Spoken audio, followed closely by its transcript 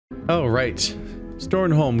Oh, right.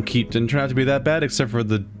 Stornholm Keep didn't turn out to be that bad, except for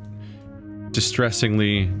the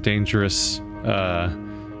distressingly dangerous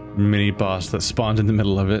mini-boss that spawned in the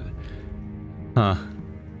middle of it. Huh.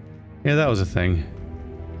 Yeah, that was a thing.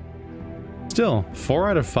 Still, 4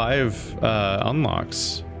 out of 5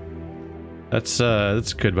 unlocks.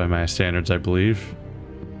 That's good by my standards, I believe.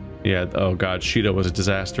 Yeah, oh god, Sheeta was a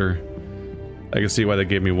disaster. I can see why they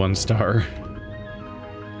gave me 1 star.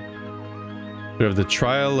 We have the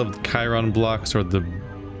Trial of the Chiron Blocks or the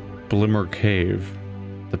Blimmer Cave.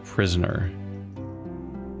 The Prisoner.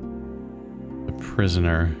 The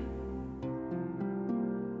Prisoner.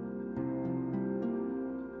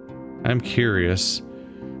 I'm curious.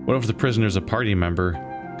 What if the prisoner's a party member?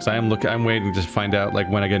 Because I'm waiting to find out like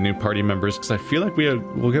when I get new party members, because I feel like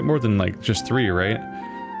we'll get more than like just 3, right?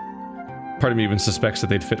 Part of me even suspects that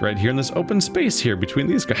they'd fit right here in this open space here between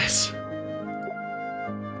these guys.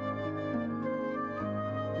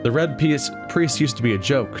 The Red Priest used to be a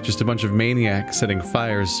joke, just a bunch of maniacs setting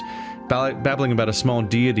fires, babbling about a small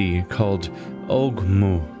deity called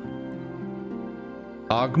Ogmu.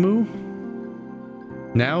 Ogmu?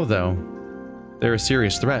 Now, though, they're a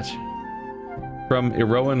serious threat. From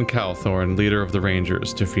Iroan Calthorn, leader of the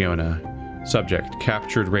Rangers, to Fiona. Subject,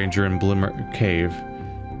 captured ranger in Blimmer Cave.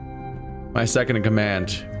 My second in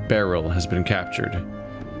command, Beryl, has been captured.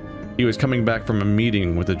 He was coming back from a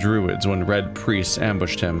meeting with the druids when Red Priests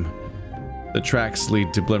ambushed him. The tracks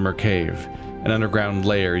lead to Blimmer Cave, an underground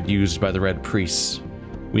lair used by the Red Priests.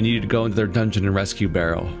 We need to go into their dungeon and rescue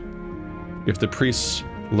Beryl. If the priests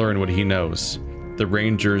learn what he knows, the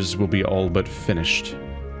Rangers will be all but finished.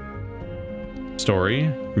 Story,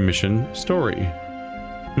 mission, story.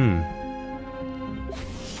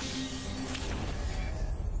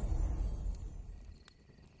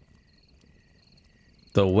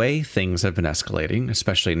 The way things have been escalating,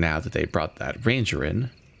 especially now that they brought that ranger in.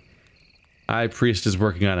 High Priest is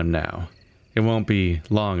working on him now. It won't be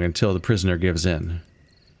long until the prisoner gives in.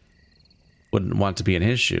 Wouldn't want to be in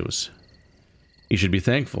his shoes. He should be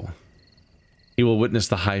thankful. He will witness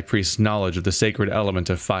the High Priest's knowledge of the sacred element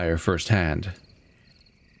of fire firsthand.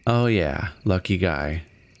 Oh yeah, lucky guy.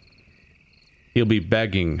 He'll be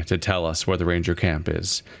begging to tell us where the ranger camp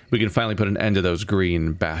is. We can finally put an end to those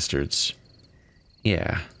green bastards.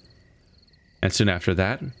 Yeah. And soon after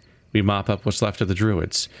that, we mop up what's left of the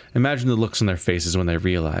druids. Imagine the looks on their faces when they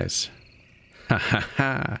realize. Ha ha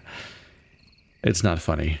ha. It's not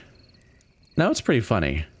funny. No, it's pretty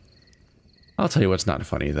funny. I'll tell you what's not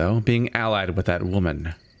funny, though. Being allied with that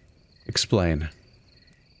woman. Explain.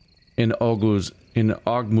 In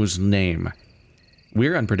Ogmu's name,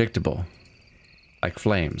 we're unpredictable. Like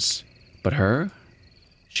flames. But her?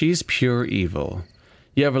 She's pure evil.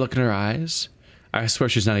 You ever look in her eyes? I swear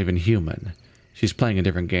she's not even human. She's playing a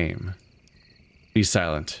different game. Be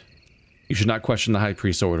silent. You should not question the High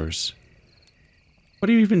Priest's orders. What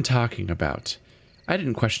are you even talking about? I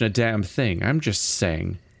didn't question a damn thing. I'm just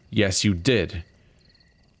saying, yes, you did.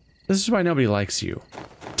 This is why nobody likes you.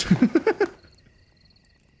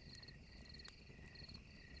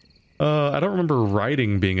 I don't remember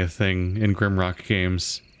writing being a thing in Grimrock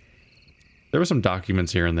games. There were some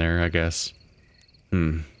documents here and there, I guess.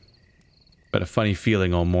 But a funny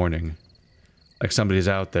feeling all morning. Like somebody's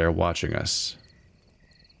out there watching us.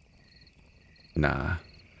 Nah.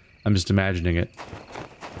 I'm just imagining it.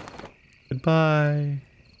 Goodbye.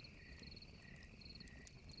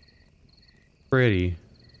 Pretty.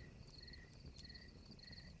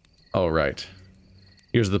 Alright.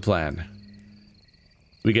 Here's the plan.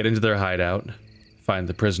 We get into their hideout, find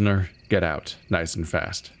the prisoner, get out, nice and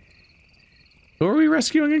fast. Who are we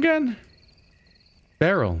rescuing again?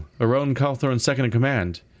 Beryl, Iroan Calthorn's second in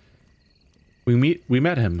command. We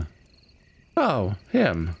met him. Oh,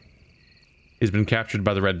 him. He's been captured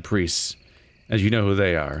by the Red Priests, as you know who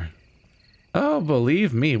they are. Oh,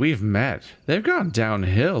 believe me, we've met. They've gone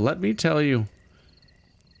downhill, let me tell you.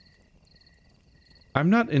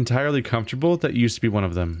 I'm not entirely comfortable that you used to be one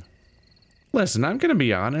of them. Listen, I'm gonna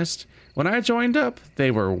be honest. When I joined up,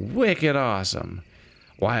 they were wicked awesome.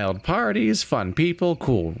 Wild parties, fun people,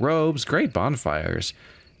 cool robes, great bonfires.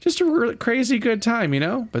 Just a really crazy good time, you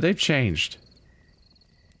know? But they've changed.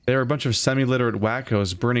 They were a bunch of semi-literate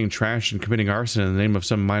wackos burning trash and committing arson in the name of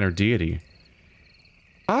some minor deity.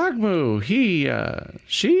 Ogmu,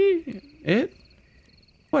 she, it?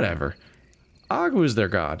 Whatever. Ogmu's their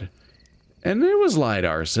god. And it was light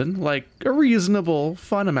arson, like a reasonable,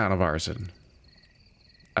 fun amount of arson.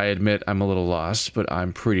 I admit I'm a little lost, but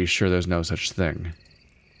I'm pretty sure there's no such thing.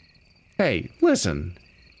 Hey, listen.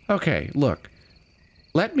 Okay, look.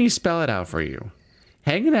 Let me spell it out for you.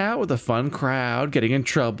 hanging out with a fun crowd, getting in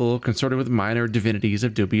trouble, consorting with minor divinities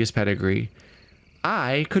of dubious pedigree.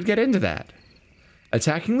 I could get into that.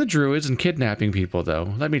 Attacking the druids and kidnapping people,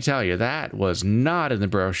 though, let me tell you, that was not in the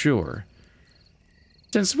brochure.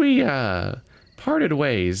 Since we, parted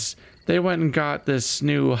ways, they went and got this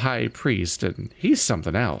new high priest, and he's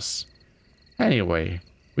something else. Anyway,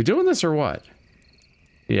 we doing this or what?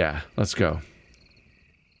 Yeah, let's go.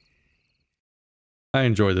 I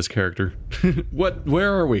enjoy this character. What?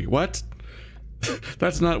 Where are we? What?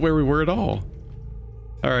 That's not where we were at all.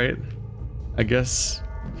 Alright. I guess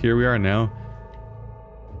here we are now.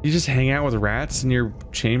 You just hang out with rats in your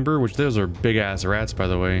chamber, which those are big-ass rats, by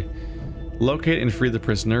the way. Locate and free the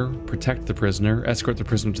prisoner, protect the prisoner, escort the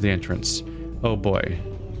prisoner to the entrance. Oh boy.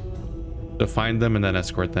 So find them and then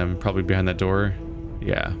escort them, probably behind that door.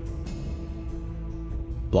 Yeah.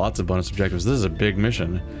 Lots of bonus objectives. This is a big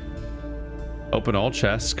mission. Open all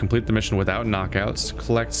chests, complete the mission without knockouts,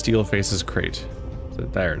 collect Steelface's crate. So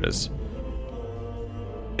there it is.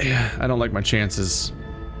 Yeah, I don't like my chances.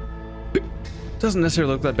 It doesn't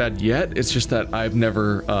necessarily look that bad yet, it's just that I've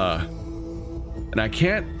never, and I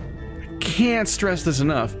can't stress this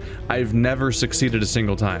enough, I've never succeeded a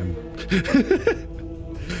single time.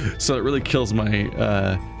 So it really kills my,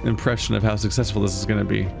 impression of how successful this is gonna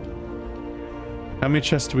be. How many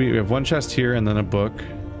chests do we have? One chest here and then a book.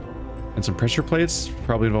 And some pressure plates,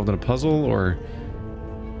 probably involved in a puzzle, or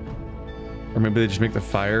maybe they just make the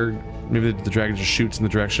fire, maybe the dragon just shoots in the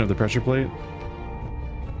direction of the pressure plate.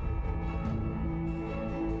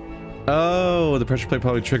 Oh, the pressure plate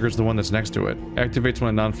probably triggers the one that's next to it. Activates when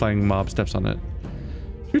a non-flying mob steps on it.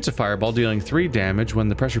 Shoots a fireball, dealing 3 damage when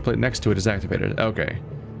the pressure plate next to it is activated. Okay.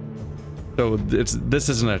 So this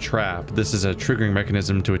isn't a trap, this is a triggering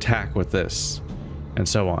mechanism to attack with this, and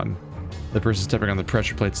so on. The person stepping on the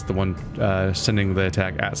pressure plate's the one sending the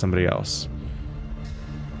attack at somebody else.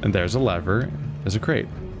 And there's a lever. There's a crate.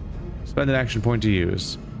 Spend an action point to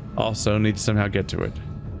use. Also, need to somehow get to it.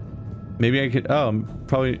 Maybe I could... Oh,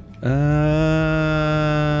 probably... I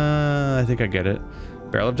think I get it.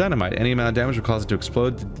 Barrel of dynamite. Any amount of damage will cause it to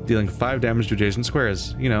explode, dealing 5 damage to adjacent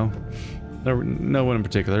squares. You know, no one in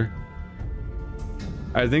particular.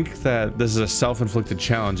 I think that this is a self-inflicted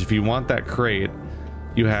challenge. If you want that crate,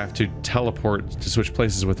 you have to teleport to switch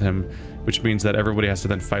places with him, which means that everybody has to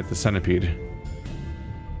then fight the centipede.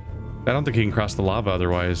 I don't think he can cross the lava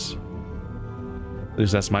otherwise. At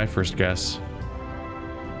least that's my first guess.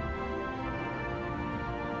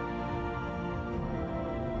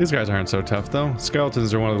 These guys aren't so tough though.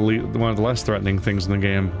 Skeletons are one of the less threatening things in the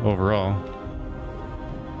game overall.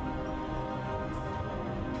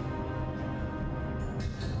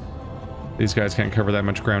 These guys can't cover that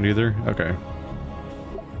much ground either. Okay.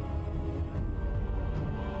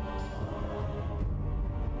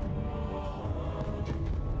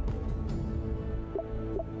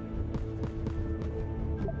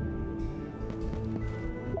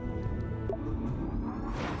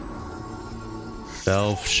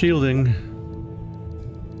 Self-shielding.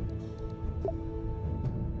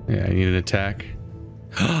 Yeah, I need an attack.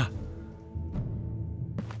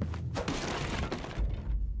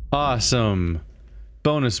 Awesome.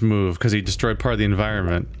 Bonus move, because he destroyed part of the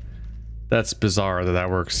environment. That's bizarre that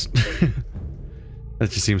works.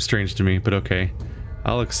 That just seems strange to me, but okay.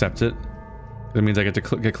 I'll accept it. That means I get to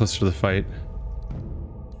get closer to the fight.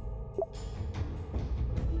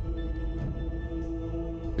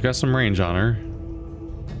 We got some range on her.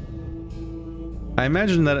 I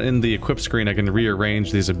imagine that in the equip screen I can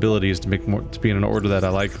rearrange these abilities to make more, to be in an order that I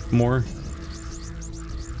like more.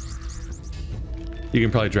 You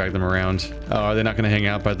can probably drag them around. Oh, are they not going to hang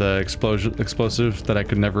out by the explosive that I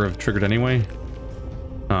could never have triggered anyway?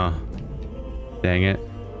 Huh. Dang it.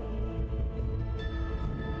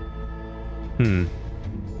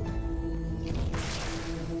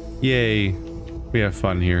 Yay. We have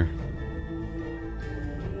fun here.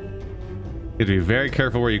 You have to be very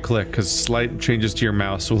careful where you click, because slight changes to your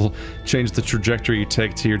mouse will change the trajectory you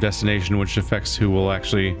take to your destination, which affects who will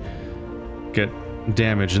actually get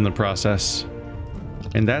damage in the process.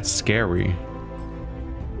 And that's scary.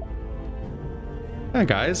 Hi,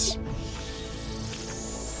 guys.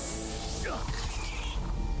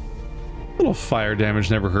 A little fire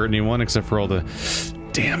damage never hurt anyone, except for all the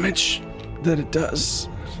damage that it does.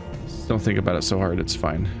 Don't think about it so hard, it's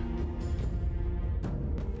fine.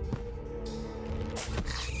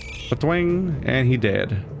 Twing, and he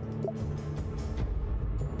dead.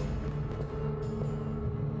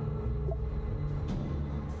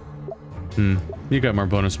 You got more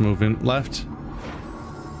bonus movement left.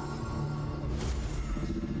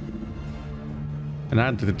 And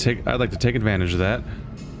I'd like to take advantage of that.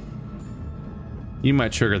 You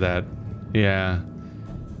might trigger that. Yeah.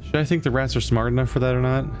 Should I think the rats are smart enough for that or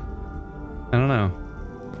not? I don't know.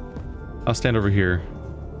 I'll stand over here.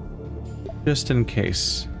 Just in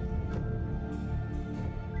case.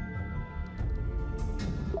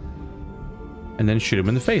 And then shoot him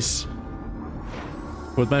in the face.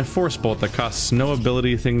 With my force bolt that costs no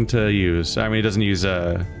ability thing to use. I mean, it doesn't use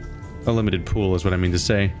a limited pool is what I mean to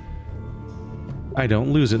say. I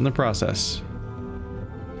don't lose it in the process.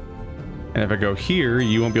 And if I go here,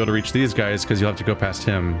 you won't be able to reach these guys because you'll have to go past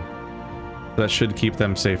him. So that should keep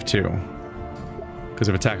them safe too. Because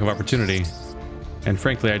of attack of opportunity. And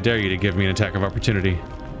frankly, I dare you to give me an attack of opportunity.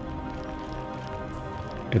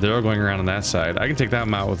 If they're all going around on that side, I can take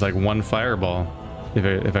them out with like one fireball.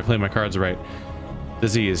 If I play my cards right.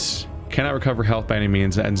 Disease. Cannot recover health by any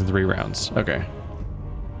means. It ends in 3 rounds. Okay.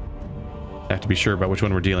 I have to be sure about which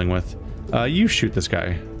one we're dealing with. You shoot this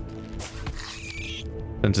guy.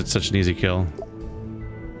 Since it's such an easy kill.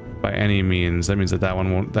 By any means. That means that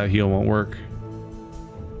that heal won't work.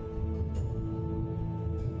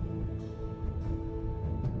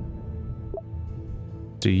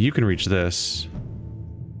 So you can reach this.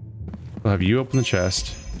 I'll have you open the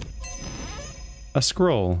chest. A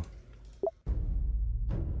scroll.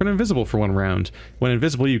 Turn invisible for 1 round. When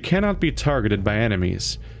invisible, you cannot be targeted by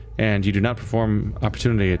enemies. And you do not perform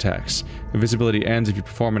opportunity attacks. Invisibility ends if you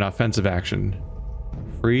perform an offensive action.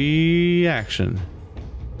 Free action.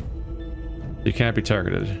 You can't be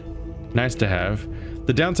targeted. Nice to have.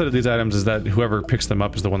 The downside of these items is that whoever picks them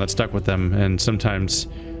up is the one that's stuck with them, and sometimes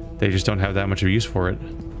they just don't have that much of use for it.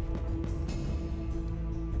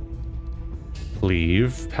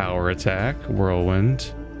 Cleave, power attack,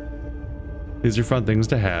 whirlwind. These are fun things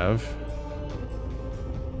to have.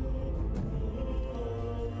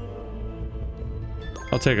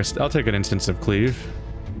 I'll take an instance of cleave.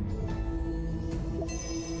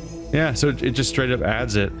 Yeah, so it just straight up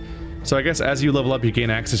adds it. So I guess as you level up, you gain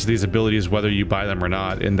access to these abilities whether you buy them or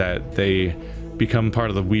not, in that they become part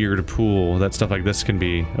of the weird pool that stuff like this can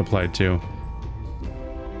be applied to.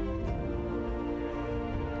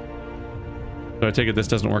 So I take it this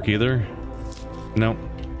doesn't work either? Nope.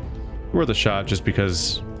 Worth a shot just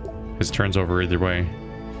because his turn's over either way.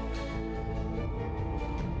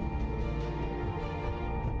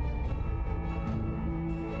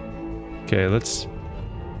 Okay, let's...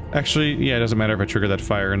 Actually, yeah, it doesn't matter if I trigger that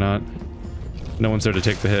fire or not. No one's there to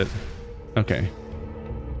take the hit. Okay.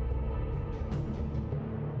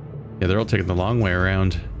 Yeah, they're all taking the long way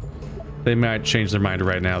around. They might change their mind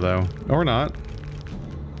right now, though. Or not.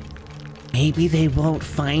 Maybe they won't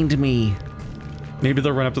find me. Maybe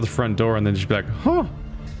they'll run up to the front door and then just be like, huh,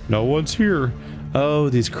 no one's here. Oh,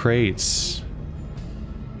 these crates.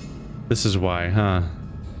 This is why, huh?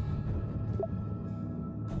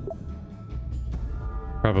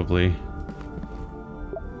 Probably.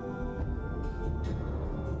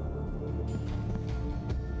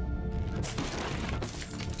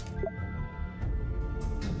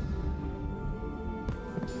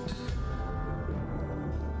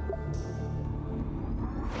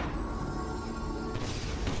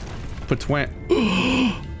 But oh,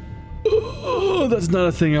 that's not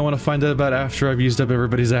a thing I want to find out about after I've used up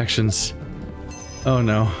everybody's actions. Oh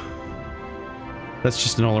no. That's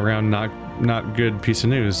just an all-around not good piece of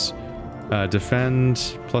news. Defend,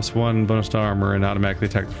 +1 bonus to armor, and automatically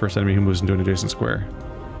attack the first enemy who moves into an adjacent square.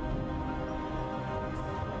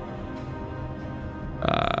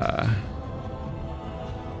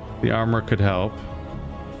 The armor could help.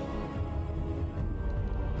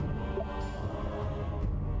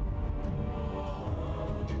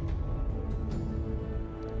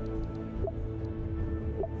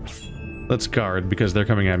 Let's guard, because they're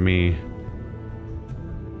coming at me.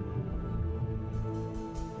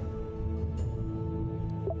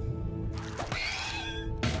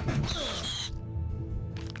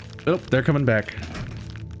 Oh, they're coming back.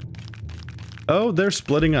 Oh, they're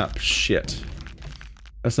splitting up. Shit.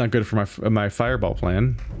 That's not good for my fireball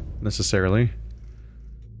plan, necessarily.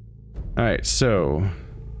 Alright, so...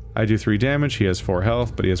 I do 3 damage, he has 4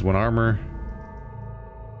 health, but he has 1 armor.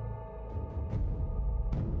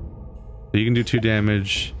 So you can do 2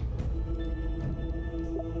 damage.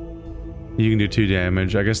 You can do 2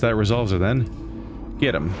 damage. I guess that resolves it then.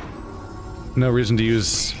 Get him. No reason to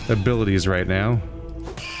use abilities right now.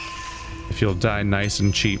 If you'll die nice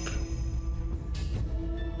and cheap.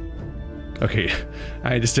 Okay,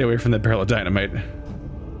 I had to stay away from that barrel of dynamite.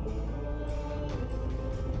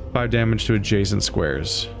 5 damage to adjacent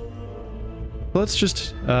squares. Let's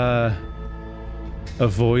just,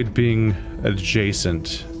 avoid being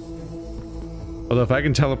adjacent. Although if I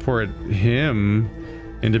can teleport him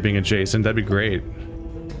into being adjacent, that'd be great.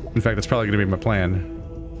 In fact, that's probably going to be my plan.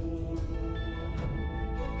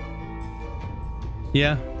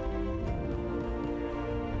 Yeah.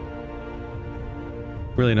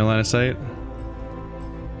 Really no line of sight?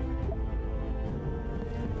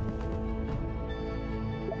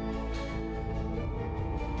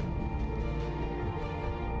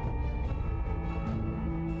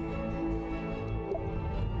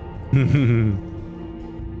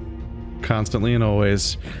 Constantly and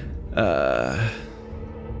always.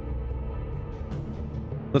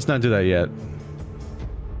 Let's not do that yet.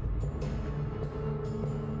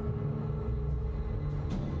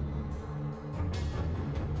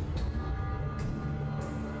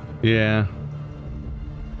 Yeah.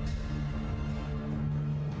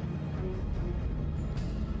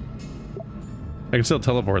 I can still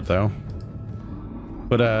teleport though.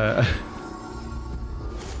 But I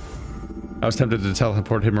was tempted to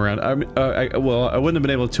teleport him around. Well, I wouldn't have been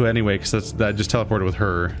able to anyway, because that just teleported with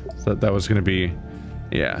her. So that was going to be...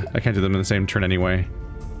 Yeah, I can't do them in the same turn anyway.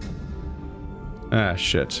 Ah,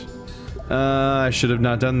 shit. I should have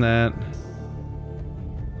not done that.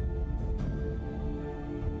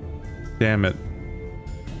 Damn it.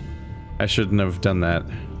 I shouldn't have done that.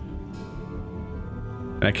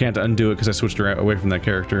 And I can't undo it because I switched away from that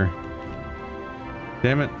character.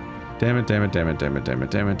 Damn it. Damn it, damn it, damn it, damn it, damn it,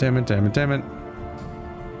 damn it, damn it, damn it, damn it.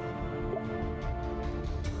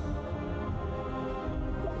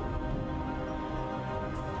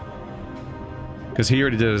 Because he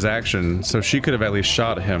already did his action, so she could have at least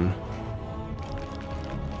shot him.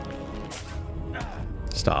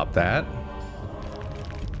 Stop that.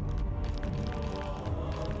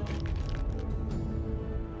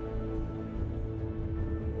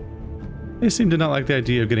 They seem to not like the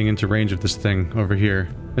idea of getting into range of this thing over here.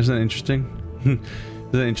 Isn't that interesting? Isn't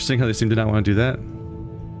that interesting how they seem to not want to do that?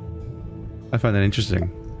 I find that interesting.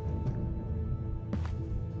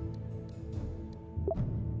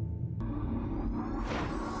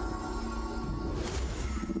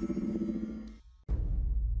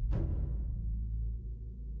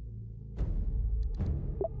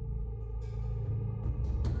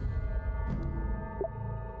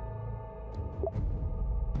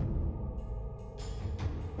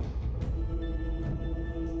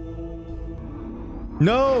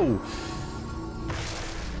 No!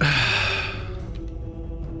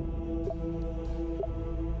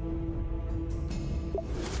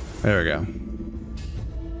 There we go.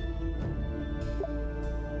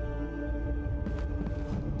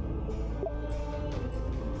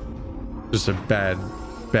 Just a bad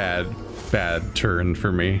turn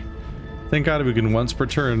for me. Thank God we can once per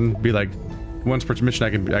turn be like, once per mission I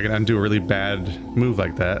can undo a really bad move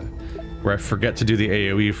like that, where I forget to do the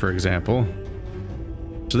AoE, for example.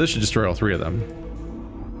 So this should destroy all three of them.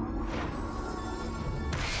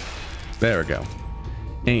 There we go.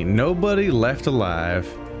 Ain't nobody left alive.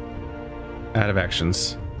 Out of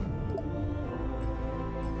actions.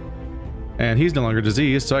 And he's no longer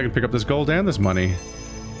diseased, so I can pick up this gold and this money.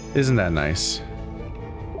 Isn't that nice?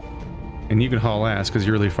 And you can haul ass because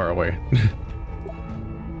you're really far away.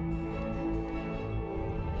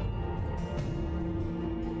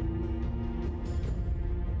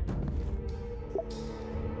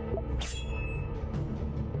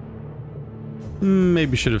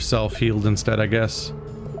 Maybe should have self-healed instead, I guess.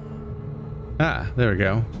 Ah, there we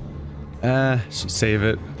go. Save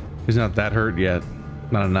it. He's not that hurt yet.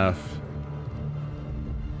 Not enough.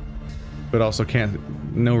 But also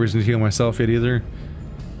no reason to heal myself yet either.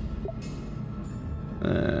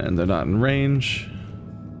 And they're not in range.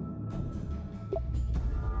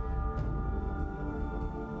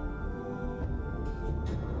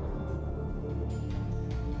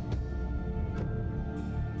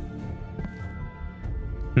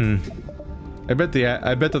 I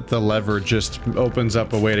bet that the lever just opens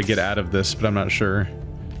up a way to get out of this, but I'm not sure.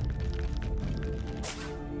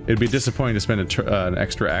 It'd be disappointing to spend an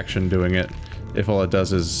extra action doing it if all it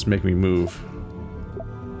does is make me move.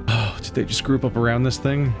 Oh, did they just group up around this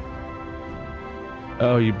thing?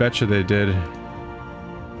 Oh, you betcha they did.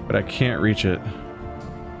 But I can't reach it.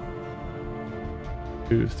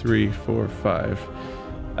 2, 3, 4, 5.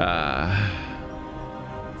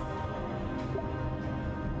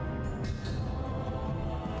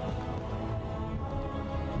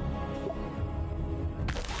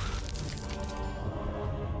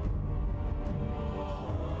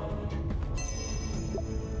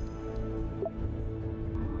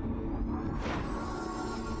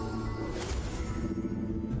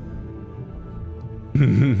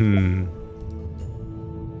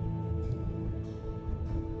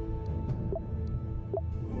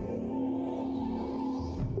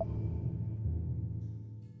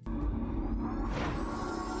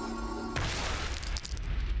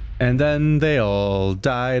 And then they all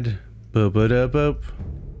died. Boop, boop, boop, boop.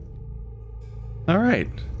 Alright.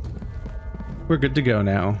 We're good to go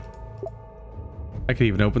now. I could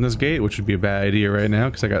even open this gate, which would be a bad idea right now,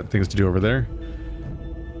 because I got things to do over there.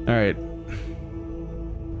 Alright.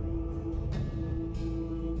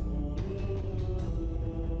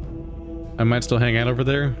 I might still hang out over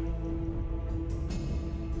there.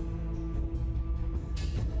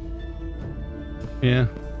 Yeah.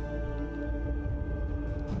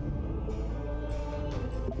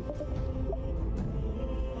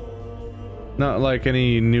 Not like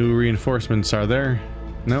any new reinforcements, are there?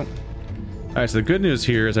 Nope. Alright, so the good news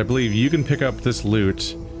here is I believe you can pick up this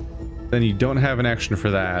loot. Then you don't have an action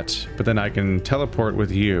for that, but then I can teleport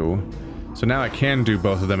with you. So now I can do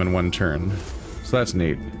both of them in one turn. So that's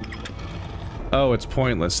neat. Oh, it's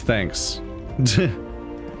pointless, thanks.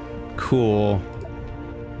 Cool.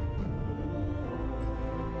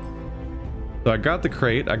 So I got the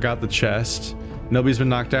crate, I got the chest. Nobody's been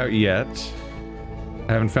knocked out yet.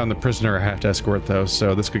 I haven't found the prisoner I have to escort though,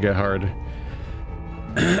 so this could get hard.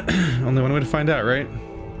 Only one way to find out, right?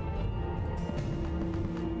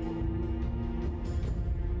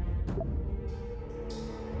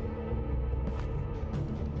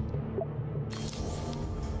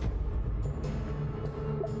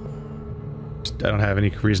 I don't have any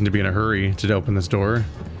reason to be in a hurry to open this door,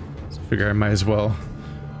 so I figure I might as well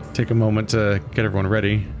take a moment to get everyone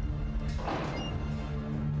ready.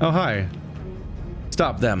 Oh, hi.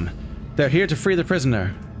 Stop them. They're here to free the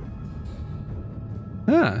prisoner.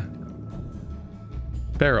 Ah.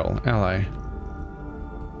 Beryl, ally.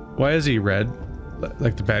 Why is he red?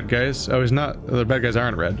 Like the bad guys? Oh, he's not. The bad guys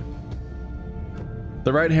aren't red.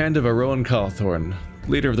 The right hand of a Rowan Cawthorn,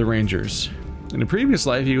 leader of the Rangers. In a previous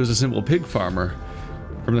life, he was a simple pig farmer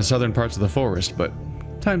from the southern parts of the forest, but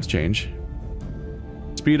times change.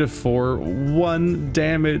 Speed of 4, 1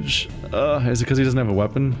 damage. Is it because he doesn't have a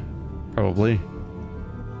weapon? Probably.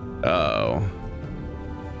 Oh.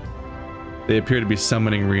 They appear to be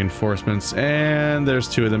summoning reinforcements, and there's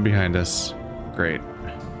 2 of them behind us. Great.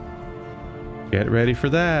 Get ready for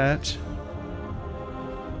that.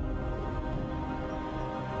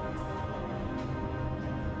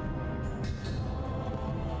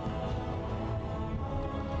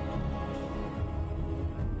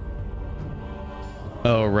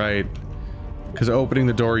 Oh, right. Because opening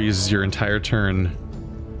the door uses your entire turn.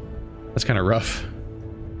 That's kind of rough.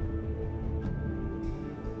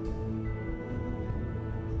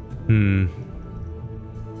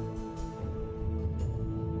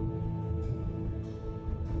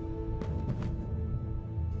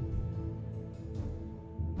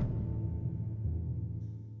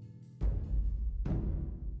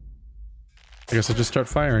 I guess I'll just start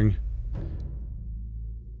firing.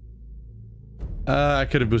 I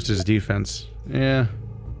could have boosted his defense. Yeah.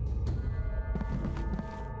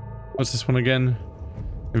 What's this one again?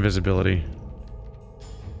 Invisibility.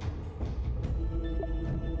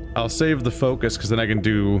 I'll save the focus because then I can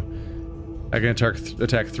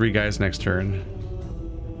attack 3 guys next turn.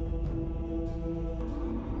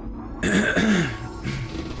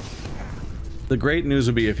 The great news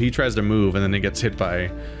would be if he tries to move and then he gets hit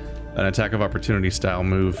by an attack of opportunity style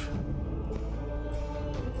move.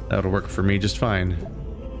 That'll work for me just fine.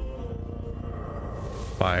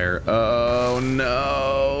 Fire. Oh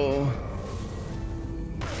no!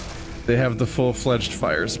 They have the full-fledged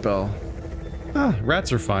fire spell. Ah,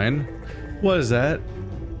 rats are fine. What is that?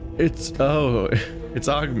 It's... oh, it's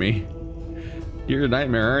Ogmi. You're a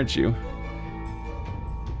nightmare, aren't you?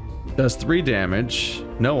 Does 3 damage,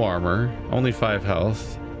 no armor, only 5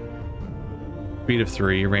 health. Speed of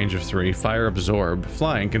 3, range of 3, fire absorb.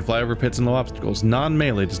 Flying, can fly over pits and low obstacles.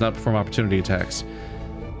 Non-melee, does not perform opportunity attacks.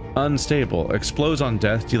 Unstable, explodes on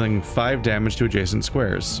death, dealing 5 damage to adjacent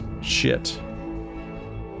squares. Shit.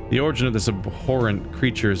 The origin of this abhorrent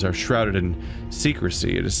creatures are shrouded in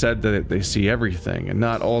secrecy. It is said that they see everything, and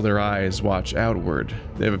not all their eyes watch outward.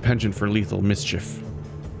 They have a penchant for lethal mischief.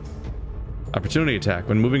 Opportunity attack.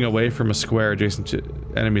 When moving away from a square adjacent to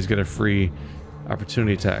enemies, get a free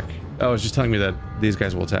opportunity attack. Oh, it's just telling me that these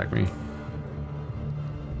guys will attack me.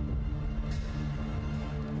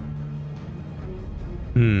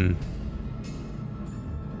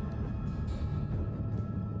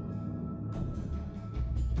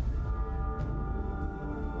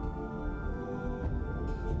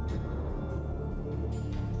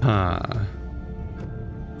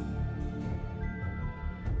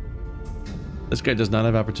 This guy does not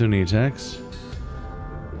have opportunity attacks.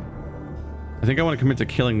 I think I want to commit to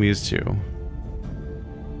killing these 2.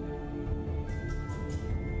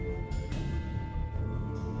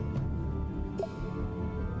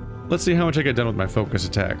 Let's see how much I get done with my focus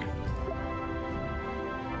attack.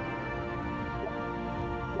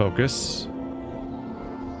 Focus.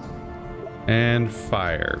 And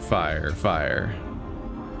fire, fire, fire.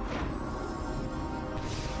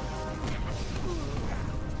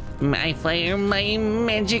 My fire, my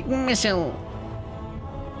magic missile.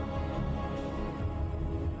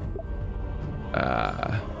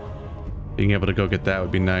 Being able to go get that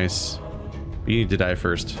would be nice. But you need to die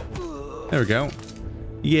first. There we go.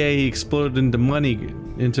 Yay, he exploded into money,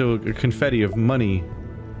 into a confetti of money.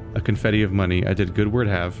 A confetti of money. I did good word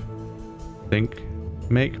have. Think,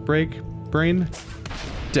 make, break, brain.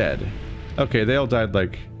 Dead. Okay, they all died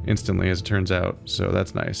like instantly as it turns out, so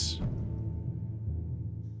that's nice.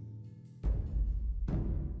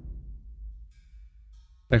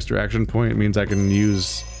 Extra action point means I can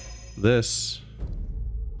use this.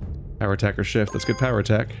 Power attack or shift. Let's get power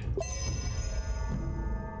attack.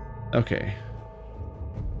 Okay.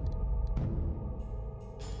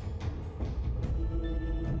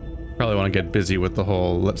 Probably want to get busy with the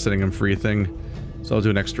whole setting him free thing. So I'll do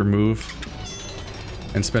an extra move.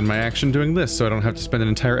 And spend my action doing this so I don't have to spend an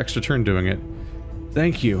entire extra turn doing it.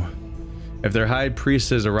 Thank you. If their high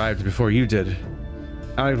priestess arrived before you did,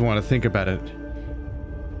 I don't even want to think about it.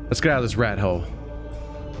 Let's get out of this rat hole.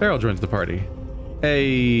 Farrell joins the party.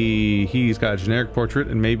 Hey, he's got a generic portrait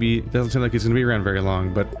and maybe it doesn't seem like he's going to be around very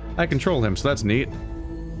long, but I control him, so that's neat.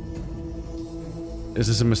 Is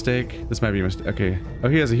this a mistake? This might be a mistake. Okay. Oh,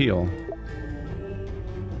 he has a heal.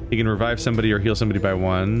 He can revive somebody or heal somebody by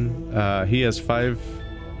 1. He has 5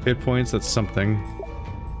 hit points. That's something.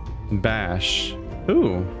 Bash.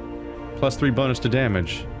 Ooh. +3 bonus to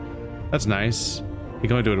damage. That's nice. He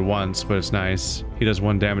can only do it once, but it's nice. He does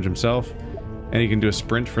 1 damage himself. And he can do a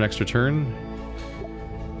sprint for an extra turn.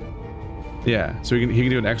 Yeah, so he can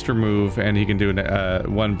do an extra move and he can do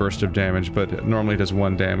an, 1 burst of damage, but normally he does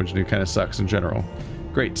 1 damage and he kind of sucks in general.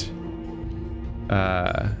 Great.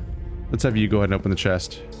 Let's have you go ahead and open the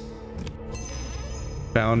chest.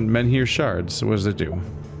 Found Menhir shards. What does it do?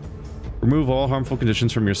 Remove all harmful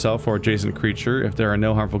conditions from yourself or adjacent creature. If there are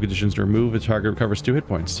no harmful conditions to remove, the target recovers 2 hit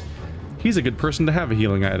points. He's a good person to have a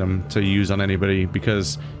healing item to use on anybody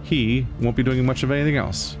because he won't be doing much of anything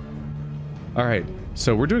else. Alright,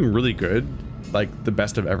 so we're doing really good, like the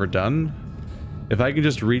best I've ever done. If I can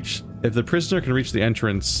just reach, if the prisoner can reach the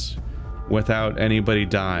entrance without anybody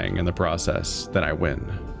dying in the process, then I win.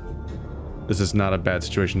 This is not a bad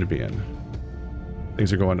situation to be in.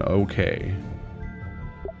 Things are going okay.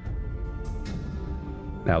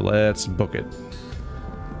 Now let's book it.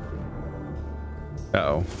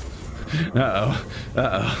 Uh-oh. Uh-oh.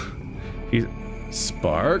 Uh-oh. He's...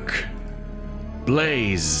 Spark?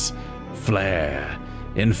 Blaze. Flare.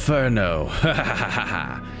 Inferno. Ha ha ha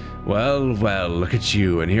ha. Well, well, look at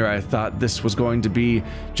you, and here I thought this was going to be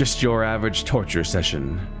just your average torture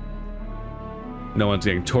session. No one's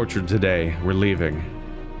getting tortured today. We're leaving.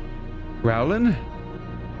 Rowlin?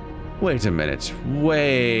 Wait a minute.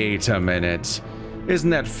 Wait a minute.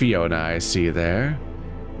 Isn't that Fiona I see there?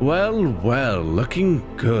 Well, well, looking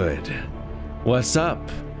good. What's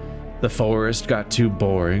up? The forest got too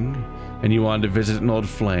boring, and you wanted to visit an old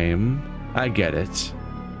flame? I get it.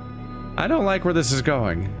 I don't like where this is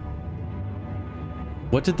going.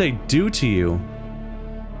 What did they do to you?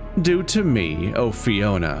 Do to me? Oh,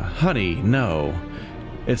 Fiona. Honey, no.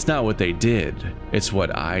 It's not what they did. It's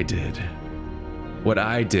what I did. What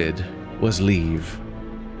I did was leave.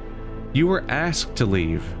 You were asked to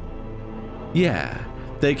leave. Yeah,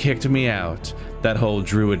 they kicked me out. That whole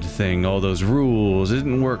druid thing, all those rules, it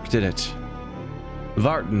didn't work, did it?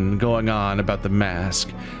 Vartan going on about the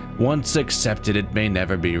mask. Once accepted, it may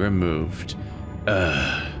never be removed.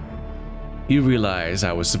 You realize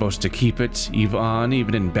I was supposed to keep it even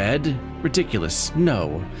in bed? Ridiculous.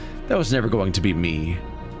 No, that was never going to be me.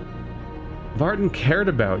 Vartan cared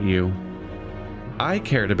about you. I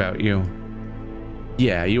cared about you.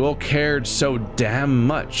 Yeah, you all cared so damn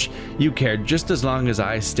much. You cared just as long as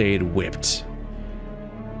I stayed whipped.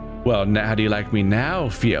 Well, now how do you like me now,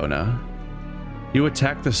 Fiona? You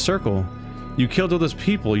attacked the circle. You killed all those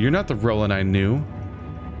people. You're not the Roland I knew.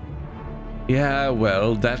 Yeah,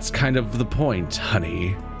 well, that's kind of the point,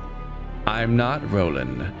 honey. I'm not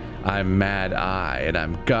Roland. I'm Mad Eye, and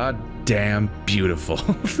I'm goddamn beautiful.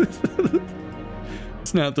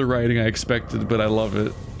 It's not the writing I expected, but I love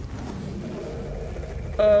it.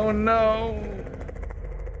 Oh no.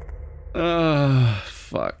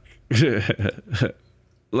 Fuck.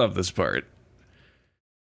 Love this part.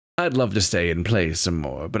 I'd love to stay and play some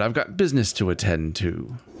more, but I've got business to attend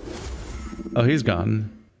to. Oh, he's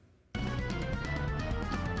gone.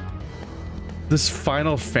 This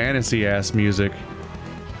Final Fantasy ass music.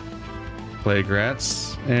 plague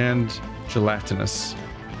rats, and gelatinous.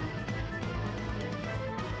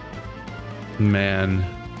 Man.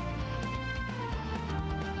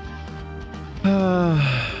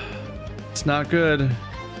 It's not good.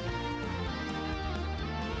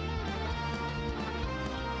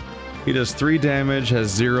 He does 3 damage, has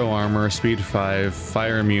 0 armor, speed 5,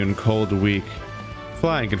 fire immune, cold weak.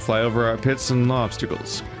 Flying, can fly over our pits and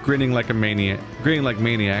obstacles. Grinning like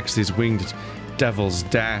maniacs, these winged devils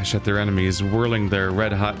dash at their enemies, whirling their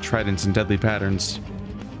red-hot tridents in deadly patterns.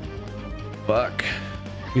 Fuck.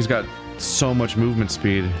 He's got so much movement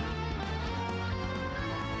speed.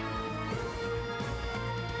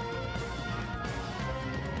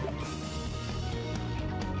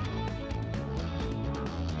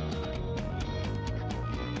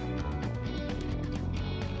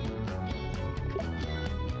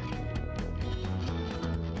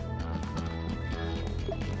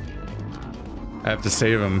 I have to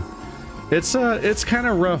save him. It's kind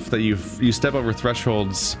of rough that you step over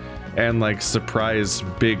thresholds and like surprise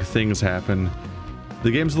big things happen.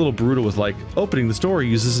 The game's a little brutal with like opening this door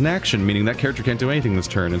uses an action, meaning that character can't do anything this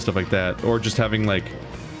turn and stuff like that, or just having like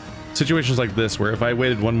situations like this where if I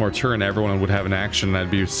waited one more turn, everyone would have an action and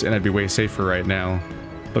I'd be way safer right now.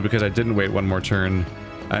 But because I didn't wait one more turn,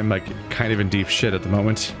 I'm like kind of in deep shit at the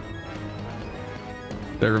moment.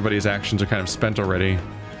 Everybody's actions are kind of spent already.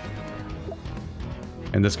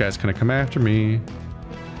 And this guy's gonna come after me.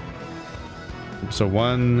 So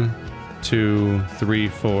 1, 2, 3,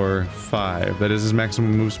 4, 5. That is his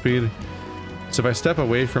maximum move speed. So if I step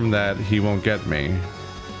away from that, he won't get me.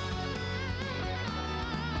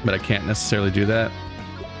 But I can't necessarily do that.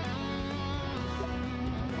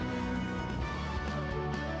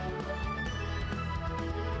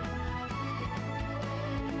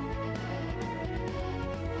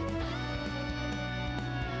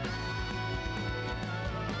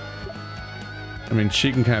 I mean,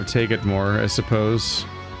 she can kind of take it more, I suppose.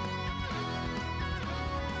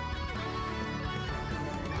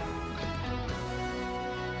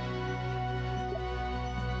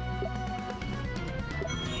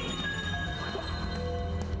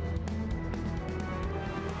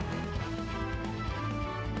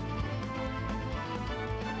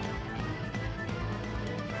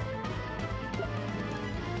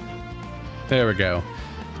 There we go.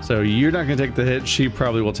 So you're not going to take the hit. She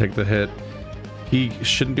probably will take the hit. He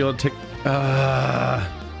shouldn't be able to take...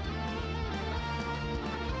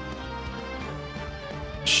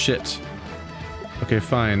 Shit. Okay,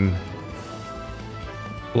 fine.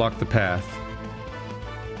 Block the path.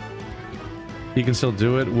 He can still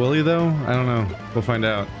do it. Will he, though? I don't know. We'll find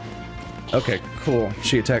out. Okay, cool.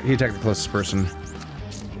 He attacked the closest person.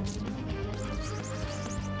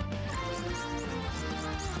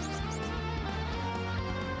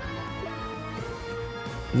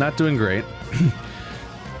 Not doing great.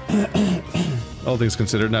 All things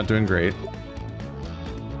considered, not doing great.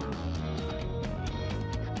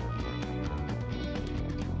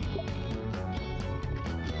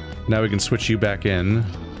 Now we can switch you back in.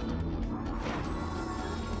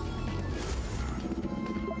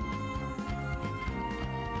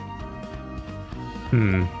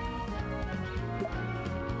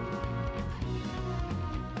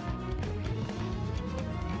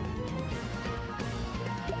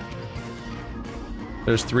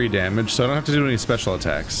 There's 3 damage, so I don't have to do any special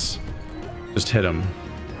attacks. Just hit him.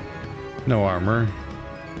 No armor.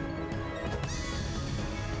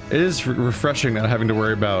 It is refreshing not having to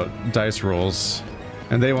worry about dice rolls.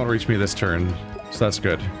 And they won't reach me this turn, so that's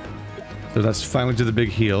good. So let's finally do the big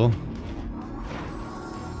heal.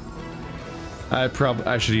 I should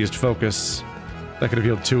have used focus. That could have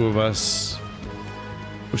healed 2 of us.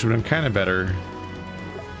 Which would have been kind of better.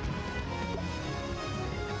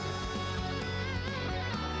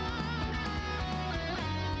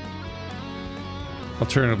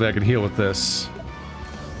 Alternatively, I can heal with this.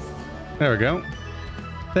 There we go.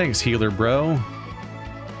 Thanks, healer bro.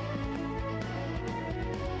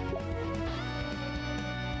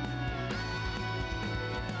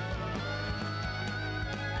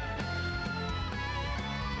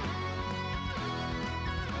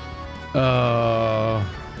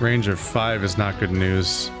 Range of 5 is not good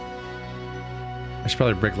news. I should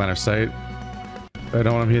probably break line of sight. But I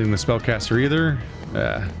don't want him hitting the spellcaster either.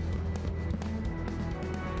 Yeah.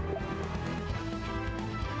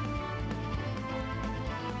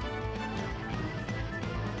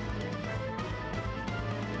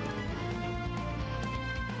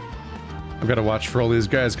 I've got to watch for all these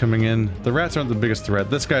guys coming in. The rats aren't the biggest threat.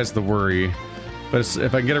 This guy's the worry. But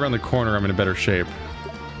if I can get around the corner, I'm in a better shape.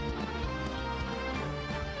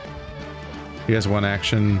 He has 1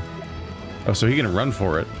 action. Oh, so he can run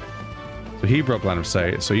for it. So he broke line of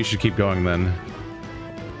sight, so you should keep going then.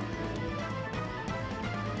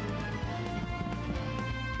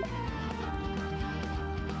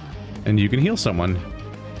 And you can heal someone.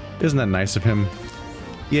 Isn't that nice of him?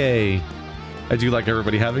 Yay. I do like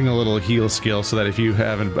everybody having a little heal skill so that if you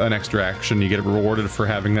have an extra action, you get rewarded for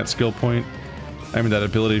having that skill point. I mean, that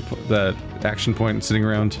ability, that action point sitting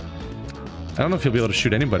around. I don't know if he'll be able to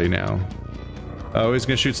shoot anybody now. Oh, he's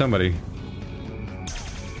gonna shoot somebody.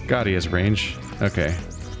 God, he has range. Okay.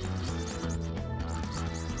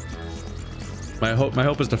 My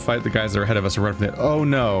hope is to fight the guys that are ahead of us and run from the... Oh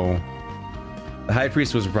no! The High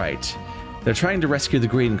Priest was right. They're trying to rescue the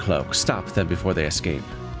Green Cloak. Stop them before they escape.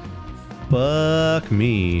 Fuck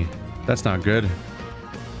me. That's not good.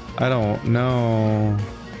 I don't know.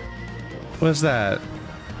 What is that?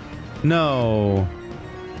 No.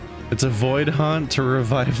 It's a void haunt to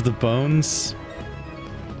revive the bones?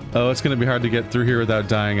 Oh, it's gonna be hard to get through here without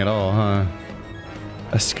dying at all, huh?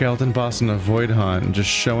 A skeleton boss and a void haunt just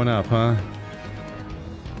showing up, huh?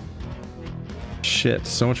 Shit,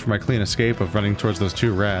 so much for my clean escape of running towards those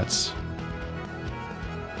two rats.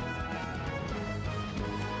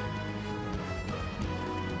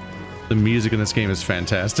 The music in this game is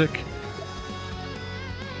fantastic.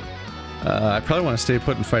 I probably want to stay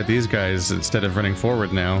put and fight these guys instead of running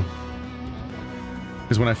forward now.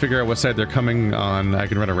 Because when I figure out what side they're coming on, I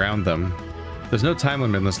can run around them. There's no time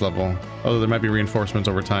limit in this level. Although there might be reinforcements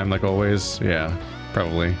over time, like always. Yeah,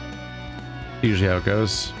 probably. Usually how it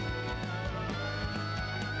goes.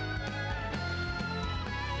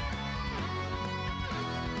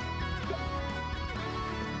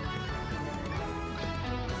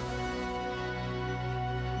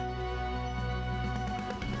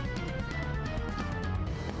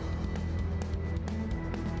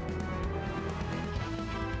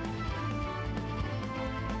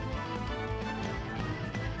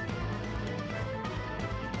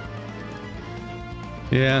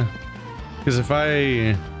 Yeah, because if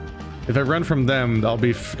I run from them, I'll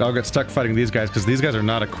get stuck fighting these guys because these guys are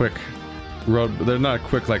not a quick road. They're not a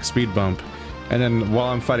quick like speed bump. And then while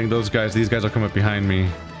I'm fighting those guys, these guys will come up behind me.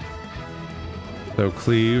 So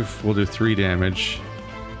cleave will do 3 damage.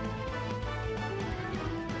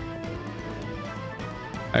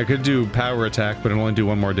 I could do power attack, but it'll only do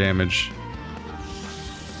 1 more damage.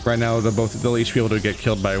 Right now, they'll each be able to get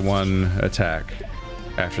killed by 1 attack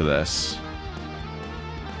after this.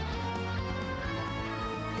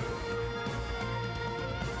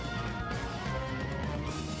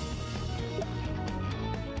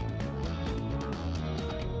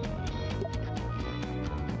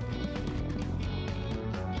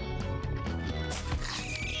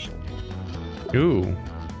 Ooh.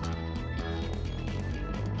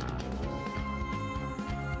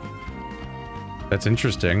 That's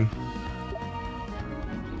interesting.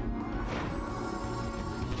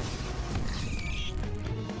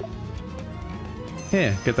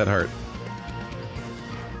 Yeah, get that heart.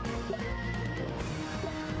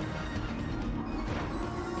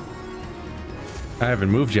 I haven't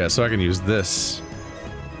moved yet, so I can use this.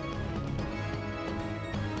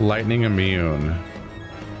 Lightning immune.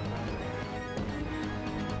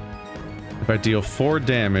 If I deal 4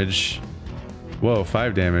 damage... Whoa,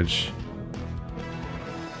 5 damage.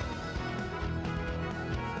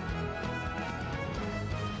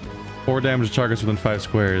 Four damage to targets within 5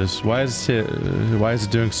 squares. Why is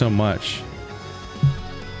it doing so much?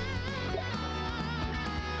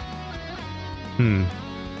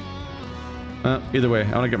 Either way,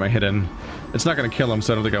 I want to get my hit in. It's not going to kill him,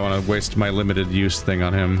 so I don't think I want to waste my limited use thing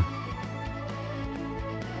on him.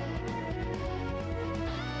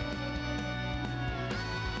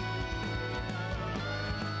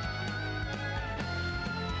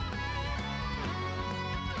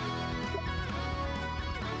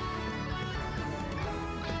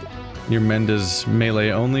 Your mend is melee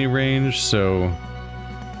only range, so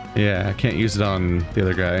yeah, I can't use it on the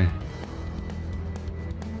other guy.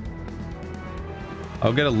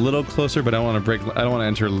 I'll get a little closer, but I don't want to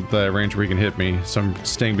enter the range where he can hit me, so I'm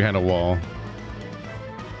staying behind a wall.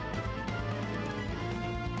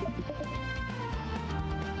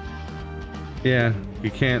 Yeah,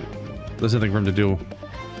 you can't. There's nothing for him to do.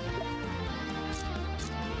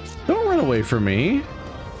 Don't run away from me.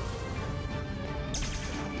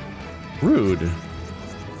 Rude.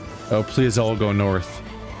 Oh, please all go north.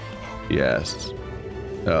 Yes.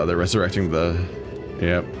 Oh, they're resurrecting the...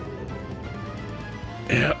 Yep.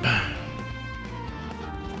 Yep.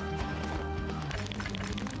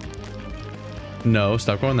 No,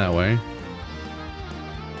 stop going that way.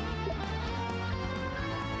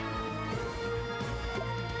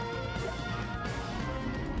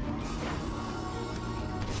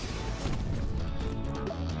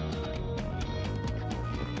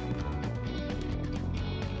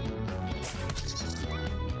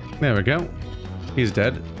 There we go. He's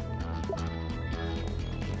dead.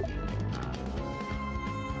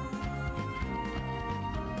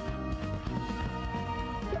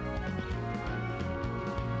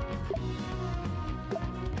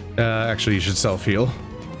 Actually, you should self-heal.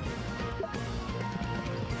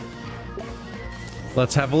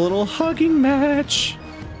 Let's have a little hugging match.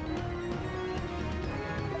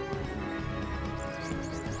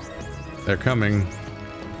 They're coming.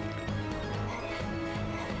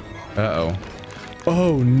 Uh-oh.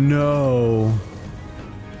 Oh, no.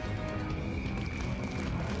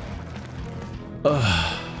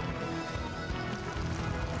 Ugh.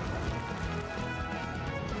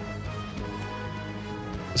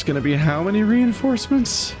 It's gonna be how many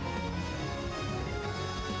reinforcements?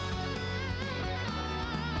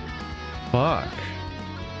 Fuck.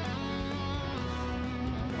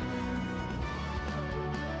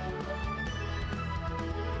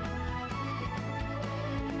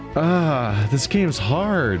 This game's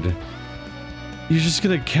hard. You're just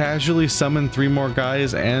gonna casually summon 3 more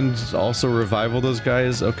guys and also revival those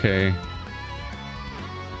guys? Okay.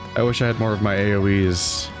 I wish I had more of my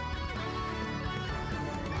AoEs.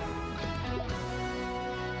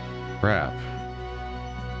 Crap.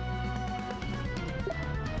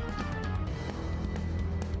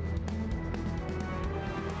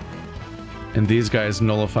 And these guys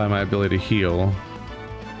nullify my ability to heal.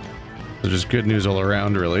 So just good news all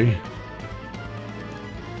around, really.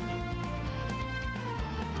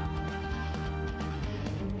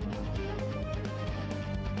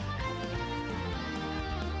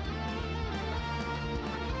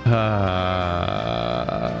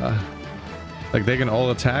 Like, they can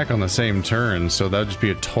all attack on the same turn, so that would just be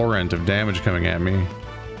a torrent of damage coming at me.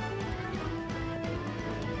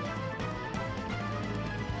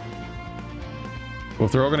 Well,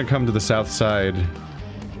 if they're all going to come to the south side,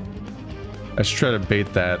 I should try to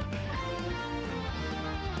bait that.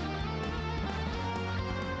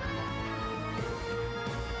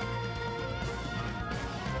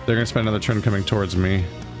 They're going to spend another turn coming towards me.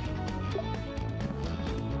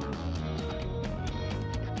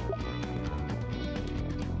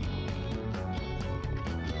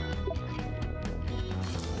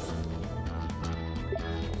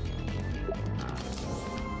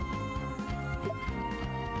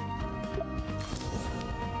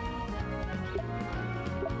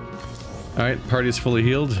 Alright, party's fully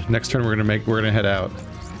healed. Next turn we're gonna head out.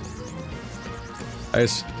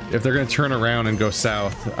 If they're gonna turn around and go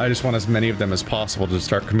south, I just want as many of them as possible to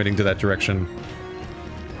start committing to that direction.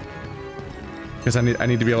 Because I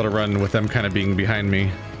need to be able to run with them kind of being behind me.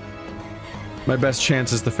 My best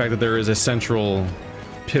chance is the fact that there is a central,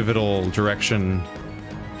 pivotal direction.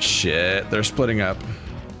 Shit, they're splitting up.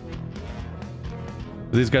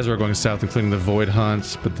 These guys are going south, including the Void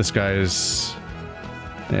Hunt, but this guy is...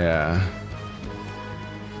 yeah.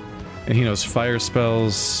 And he knows fire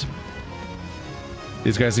spells.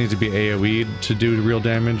 These guys need to be AoE'd to do real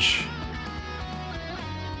damage.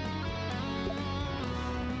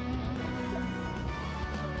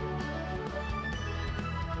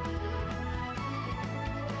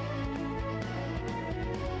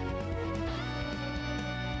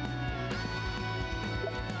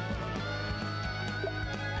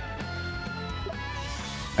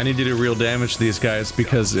 I need to do real damage to these guys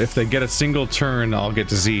because if they get a single turn, I'll get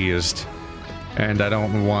diseased. And I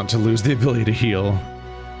don't want to lose the ability to heal.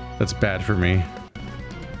 That's bad for me.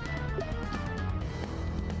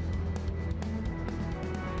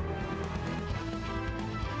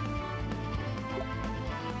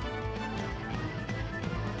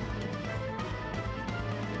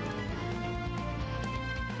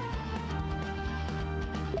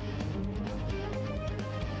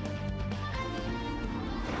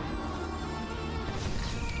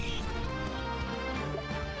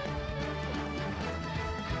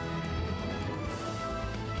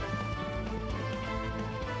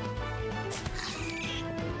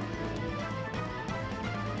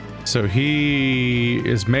 So he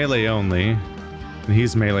is melee only, and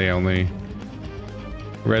he's melee only.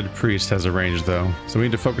 Red Priest has a range though, so we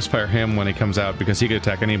need to focus fire him when he comes out because he can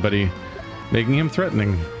attack anybody, making him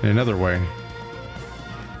threatening in another way.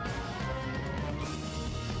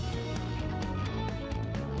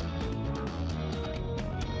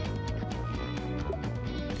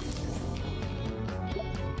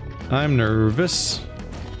 I'm nervous,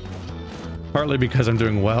 partly because I'm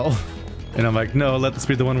doing well. And I'm like, no, let this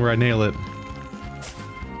be the one where I nail it.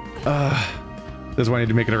 This is why I need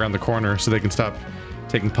to make it around the corner so they can stop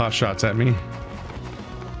taking pot shots at me.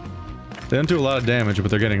 They don't do a lot of damage, but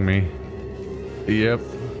they're getting me. Yep.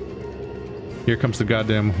 Here comes the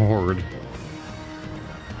goddamn horde.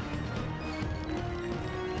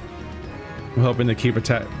 I'm hoping to keep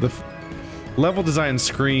attack. The level design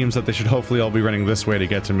screams that they should hopefully all be running this way to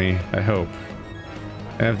get to me. I hope.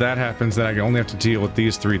 And if that happens, then I only have to deal with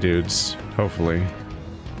these 3 dudes. Hopefully.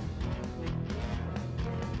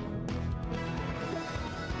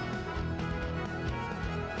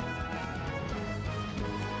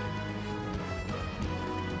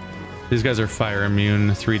 These guys are fire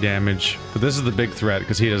immune, 3 damage. But this is the big threat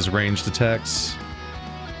because he has ranged attacks.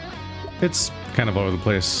 It's kind of all over the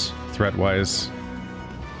place, threat-wise.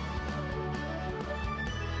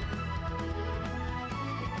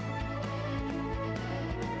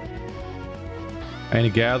 I need to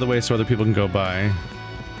get out of the way so other people can go by.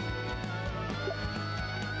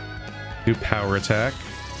 Do power attack.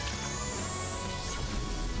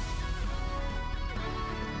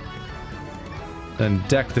 Then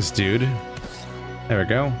deck this dude. There we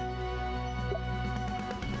go.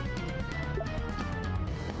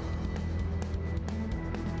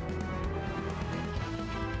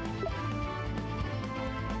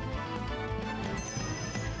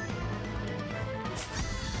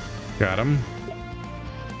 Got him.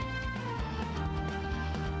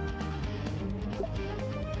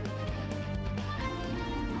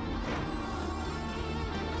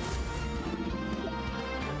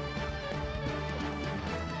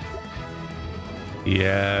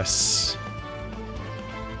 Yes.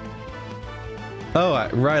 Oh,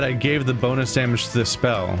 right, I gave the bonus damage to the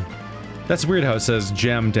spell. That's weird how it says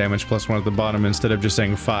gem damage +1 at the bottom instead of just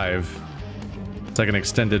saying 5. It's like an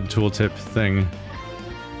extended tooltip thing.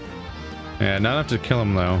 Yeah, not enough to kill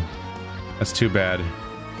him though. That's too bad.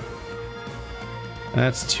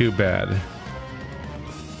 That's too bad.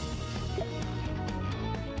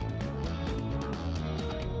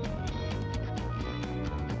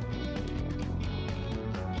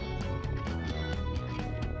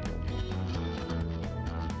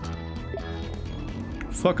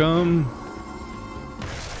 Fuck 'em.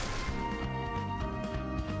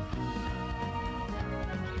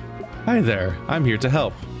 Hi there, I'm here to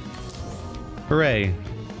help. Hooray.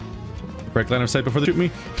 Break line of sight before they shoot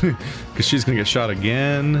me? Because she's gonna get shot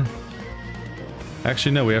again.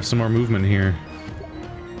 Actually, no, we have some more movement here.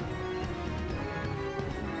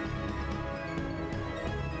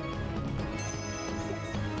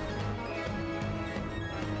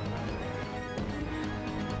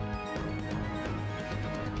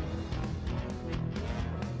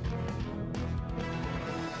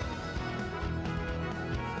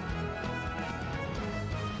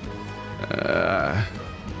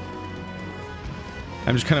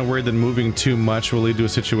 I'm just kind of worried that moving too much will lead to a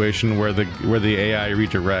situation where the AI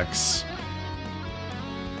redirects.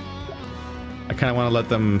 I kind of want to let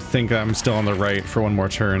them think I'm still on the right for one more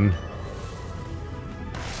turn.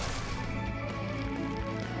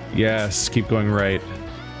 Yes, keep going right.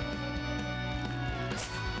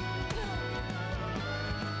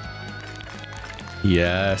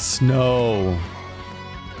 Yes, no.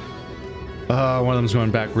 One of them's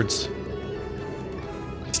going backwards.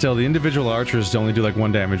 Still, the individual archers only do like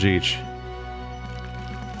 1 damage each.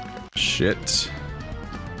 Shit.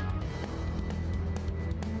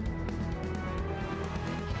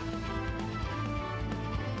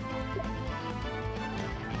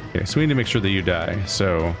 Okay, so we need to make sure that you die,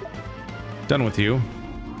 so... Done with you.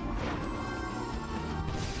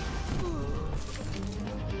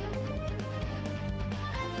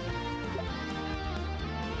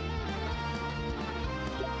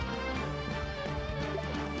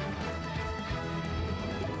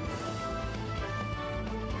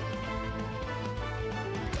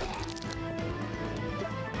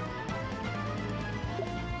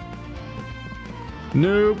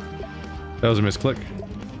 Nope. That was a misclick.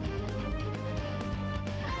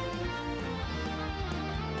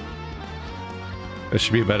 That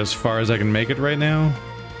should be about as far as I can make it right now.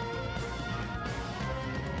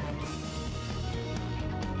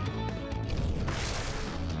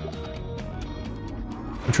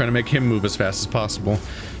 I'm trying to make him move as fast as possible.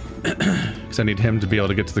 Because I need him to be able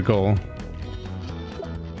to get to the goal.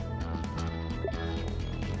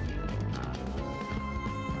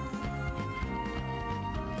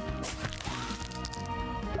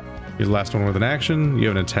 You're the last one with an action. You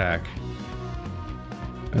have an attack.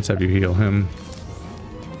 Let's have you heal him.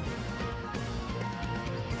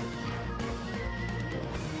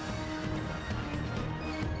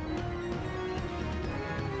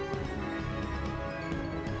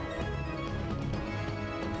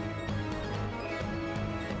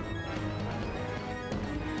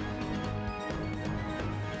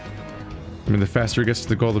 I mean, the faster he gets to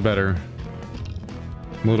the goal, the better.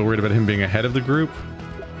 I'm a little worried about him being ahead of the group.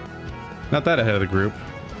 Not that ahead of the group.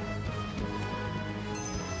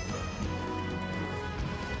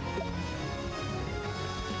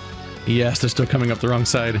 Yes, they're still coming up the wrong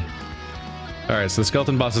side. Alright, so the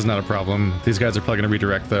skeleton boss is not a problem. These guys are probably going to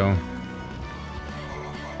redirect, though.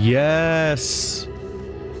 Yes!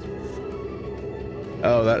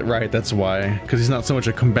 Oh, right, that's why. Because he's not so much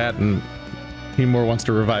a combatant. He more wants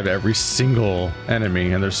to revive every single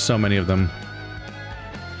enemy, and there's so many of them.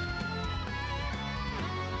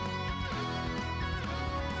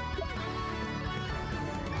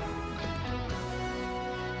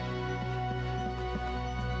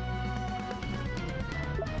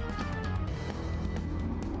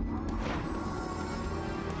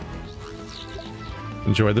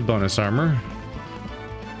 Enjoy the bonus armor.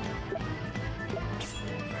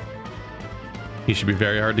 He should be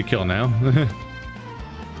very hard to kill now.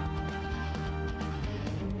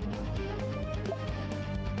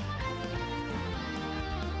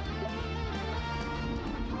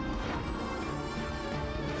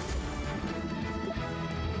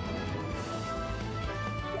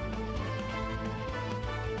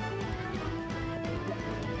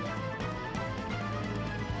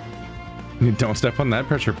 Don't step on that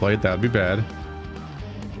pressure plate, that would be bad.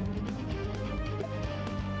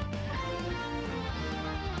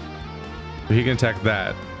 He can attack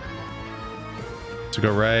that. So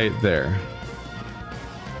go right there.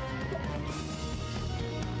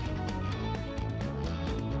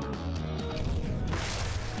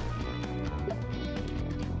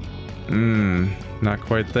 Not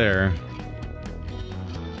quite there.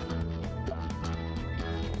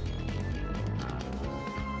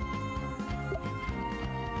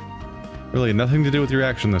 Really, nothing to do with your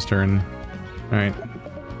action this turn. Alright.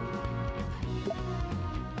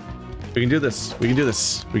 We can do this. We can do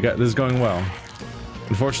this. This is going well.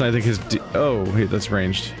 Unfortunately, I think his oh, wait, that's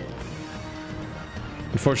ranged.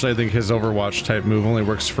 Unfortunately, I think his Overwatch type move only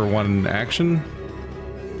works for one action.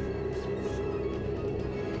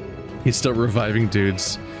 He's still reviving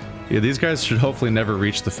dudes. Yeah, these guys should hopefully never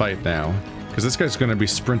reach the fight now. Because this guy's going to be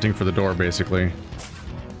sprinting for the door, basically.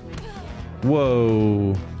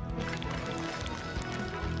 Whoa.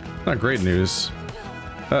 Not great news.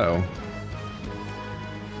 Uh-oh.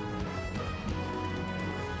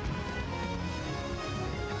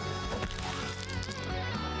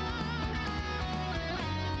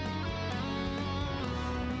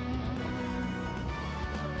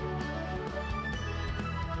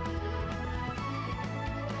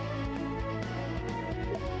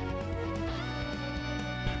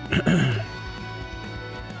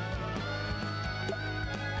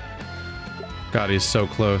 God, he's so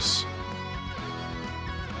close.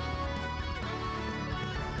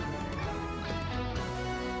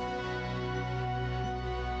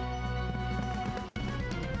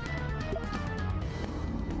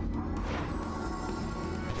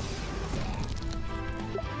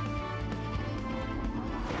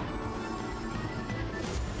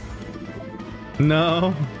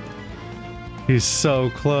 No. He's so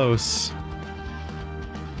close.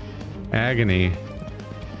 Agony.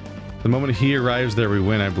 The moment he arrives there, we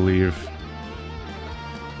win, I believe.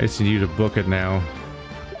 I just need you to book it now.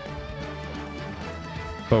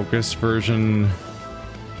 Focus version.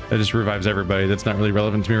 That just revives everybody. That's not really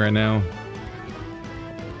relevant to me right now.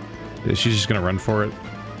 She's just gonna run for it.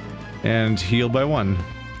 And heal by 1.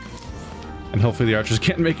 And hopefully the archers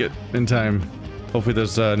can't make it in time. Hopefully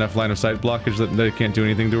there's enough line of sight blockage that they can't do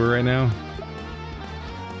anything to her right now.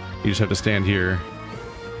 You just have to stand here.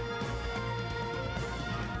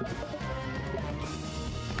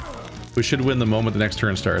 We should win the moment the next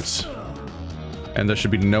turn starts. And there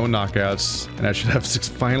should be no knockouts. And I should have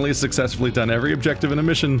finally successfully done every objective in a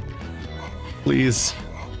mission. Please.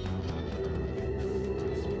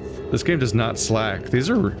 This game does not slack. These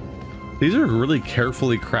are really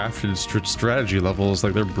carefully crafted strategy levels.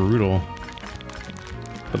 Like, they're brutal.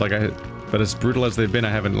 But as brutal as they've been,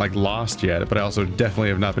 I haven't, like, lost yet. But I also definitely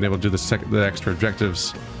have not been able to do the extra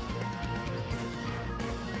objectives.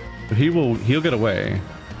 But he'll get away.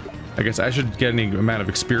 I guess I should get any amount of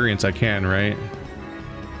experience I can, right?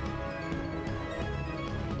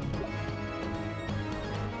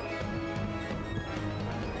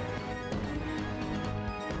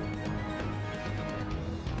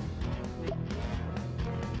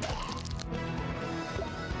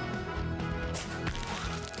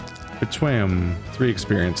 Twam, 3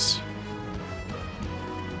 experience.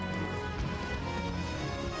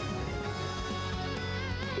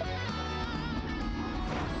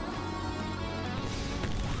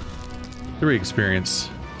 Three experience.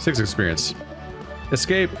 6 experience.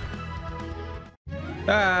 Escape!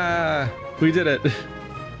 Ah! We did it! That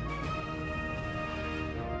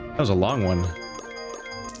was a long one.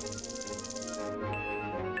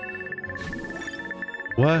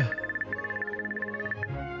 What?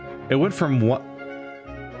 It went from what?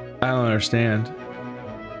 I don't understand.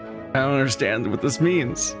 I don't understand what this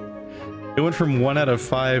means. It went from 1 out of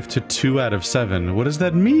 5 to 2 out of 7. What does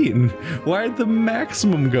that mean? Why did the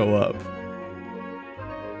maximum go up?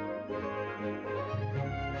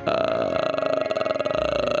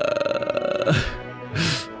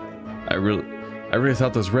 I really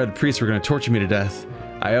thought those red priests were going to torture me to death.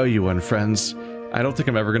 I owe you one, friends. I don't think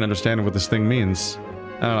I'm ever going to understand what this thing means.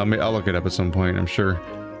 I don't know, I'll look it up at some point, I'm sure.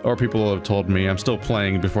 Or people will have told me. I'm still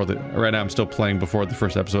playing before the... Right now I'm still playing before the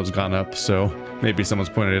first episode's gone up, so maybe someone's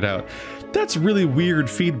pointed it out. That's really weird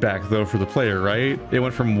feedback, though, for the player, right? It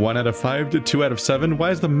went from 1 out of 5 to 2 out of 7? Why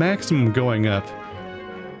is the maximum going up?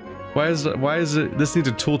 Why is it... This needs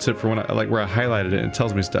a tooltip for when I, like, where I highlighted it and it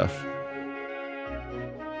tells me stuff.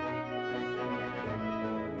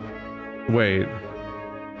 Wait.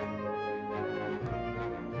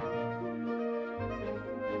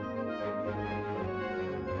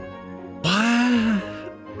 What?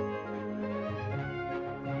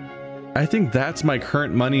 I think that's my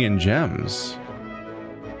current money and gems.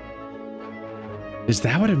 Is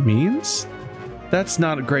that what it means? That's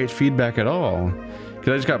not great feedback at all.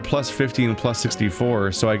 Because I just got plus 50 and plus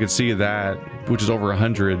 64, so I could see that, which is over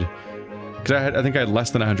 100. Because I think I had less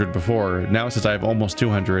than 100 before. Now it says I have almost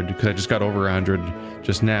 200, because I just got over 100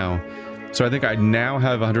 just now. So I think I now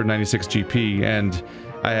have 196 GP, and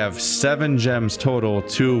I have 7 gems total,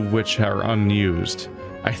 2 of which are unused.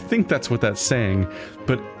 I think that's what that's saying,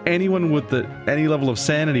 but anyone with any level of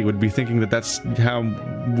sanity would be thinking that that's how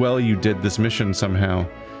well you did this mission somehow.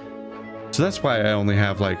 So that's why I only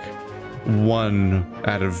have like 1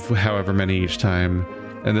 out of however many each time,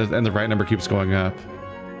 and the right number keeps going up.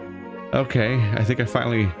 Okay, I think I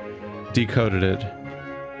finally decoded it.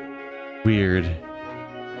 Weird.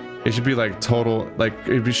 It should be like total, like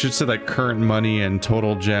it should say like current money and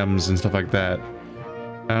total gems and stuff like that.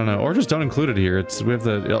 I don't know, or just don't include it here. We have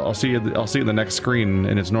the. I'll see it in the next screen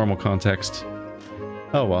in its normal context.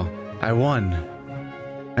 Oh well, I won.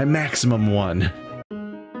 I maximum won.